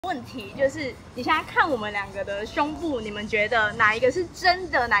问题就是，你现在看我们两个的胸部，你们觉得哪一个是真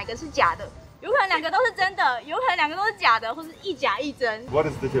的，哪一个是假的？有可能两个都是真的，有可能两个都是假的，或是一假一真。What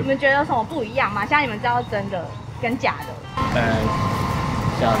is the difference? 你们觉得有什么不一样吗？现在你们知道真的跟假的。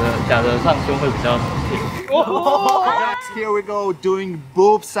假的上胸会比较挺。Here we go doing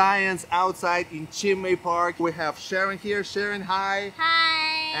boob science outside in Chinmay Park. We have Sharon here. Sharon, hi.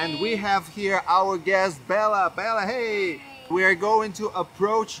 Hi. And we have here our guest Bella. Bella, hey. We are going to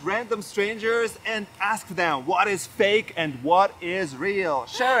approach random strangers and ask them what is fake and what is real.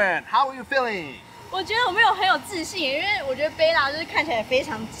 Sharon, how are you feeling? 我觉得我没有很有自信，因为我觉得贝拉就是看起来非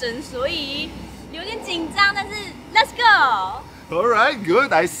常真，所以有点紧张。但是 Let's go. All right,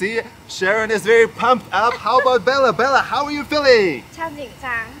 good. I see Sharon is very pumped up. How about Bella? Bella, how are you feeling? 超紧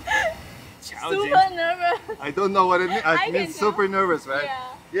张。Super nervous. I don't know what it means. It means super nervous, right? Yeah.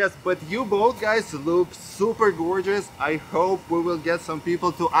 Yes, but you both guys look super gorgeous. I hope we will get some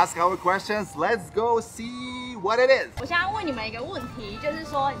people to ask our questions. Let's go see what it is. 我现在问你们一个问题，就是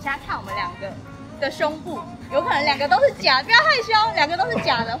说你现在看我们两个的胸部，有可能两个都是假，不要害羞，两个都是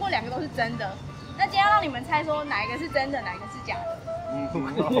假的，或两个都是真的。那今天要让你们猜说哪一个是真的，哪一个是假的。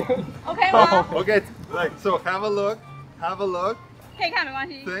OK 吗 Okay, like so. Have a look. Have a look. 可以看没关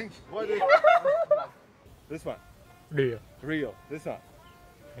系。 Think. What is this one? Real. Real. This one.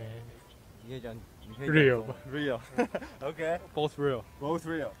 Real. Real. Okay. Both real. Both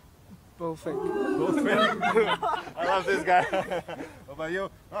real. Both fake. Both real. I love this guy. What about you?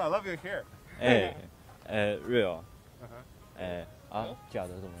 Oh, I love your hair. Real. 假的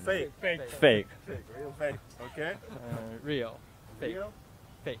怎么 Fake. Fake. Fake. Real fake. Okay. Real. Fake. Real.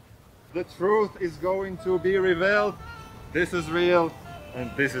 Fake. The truth is going to be revealed. This is real,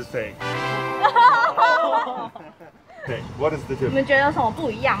 and this is fake. Fake. What is the 你 difference? 们觉得有什么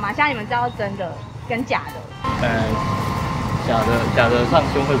不一样吗？现在你们知道真的跟假的。假的上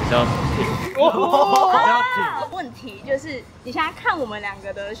胸会比较挺。问题就是，你现在看我们两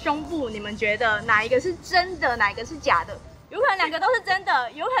个的胸部，你们觉得哪一个是真的，哪一个是假的？有可能两个都是真的，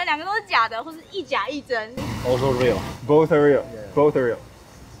有可能两个都是假的，或是一假一真。Also real. Both are real. Both are real.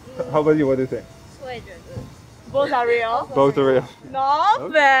 How about you? What do you think? 我也觉得。Both are real. Both are real.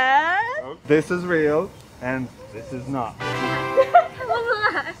 Not bad. This is real, and this is not. 看不出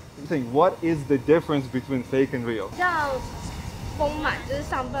来。Think, what is the difference between fake and real? 比较丰满，就是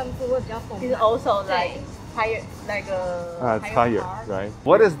上半部会比较丰满。It's also like higher, like a It's higher, right?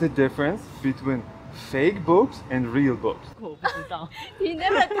 What is the difference between fake books and real books? 我不知道。He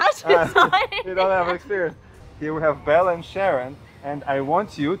never touched it, sorry. You don't have experience. Here we have Bella and Sharon, and I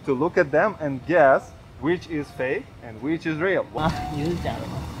want you to look at them and guess which is fake and which is real. 你是假的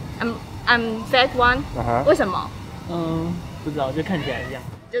吗？ I'm fake one. 为什么？不知道，就看起来一样。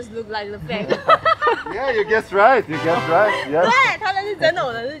Just look like the fake. Yeah, you guessed right. You guessed right. Yes. 对，他的是真的，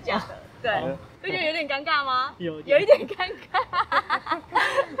我的是假的。对，会觉得有点尴尬吗？有一点尴尬。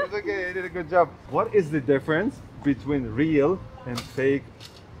It's okay. You did a good job. What is the difference between real and fake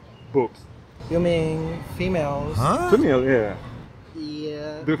books? You mean females? Female, yeah.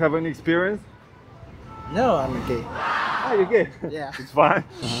 Yeah. Do you have any experience? No, I'm gay. Ah, you're gay. Yeah. It's fine.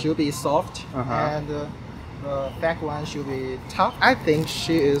 Should be soft and the fake one should be tough. I think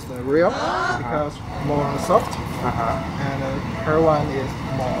she is the real because more soft and her one is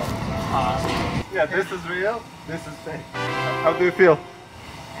more hard. Yeah, this is real. This is fake. How do you feel?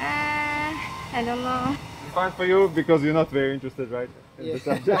 I don't know. It's fine for you because you're not very interested, right? In the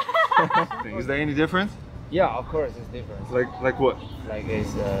subject. Is there any difference? Yeah, of course it's different. Like what? Like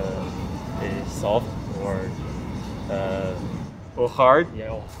it's soft Or hard?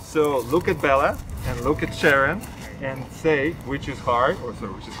 yeah. So look at Bella and look at Sharon and say which is hard, or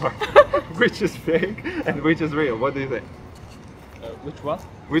sorry, which is hard, which is fake and which is real. What do you think? Which one?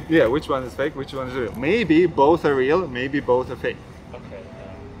 Which one is fake, which one is real? Maybe both are real, maybe both are fake. Okay.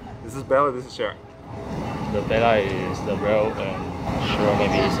 This is Bella, this is Sharon. The Bella is the real and Sharon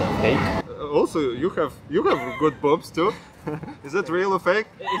maybe is a fake. Also, you have good boobs too. Is it real or fake?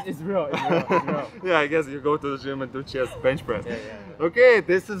 It's real. It's real. It's real. Yeah, I guess you go to the gym and do chest bench press. Yeah. Okay,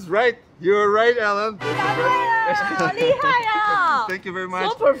 this is right. You're right, Alan. This is right. 好厉害哦 Thank you very much.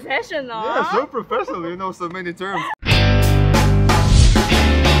 So professional. Yeah, so professional. You know so many terms.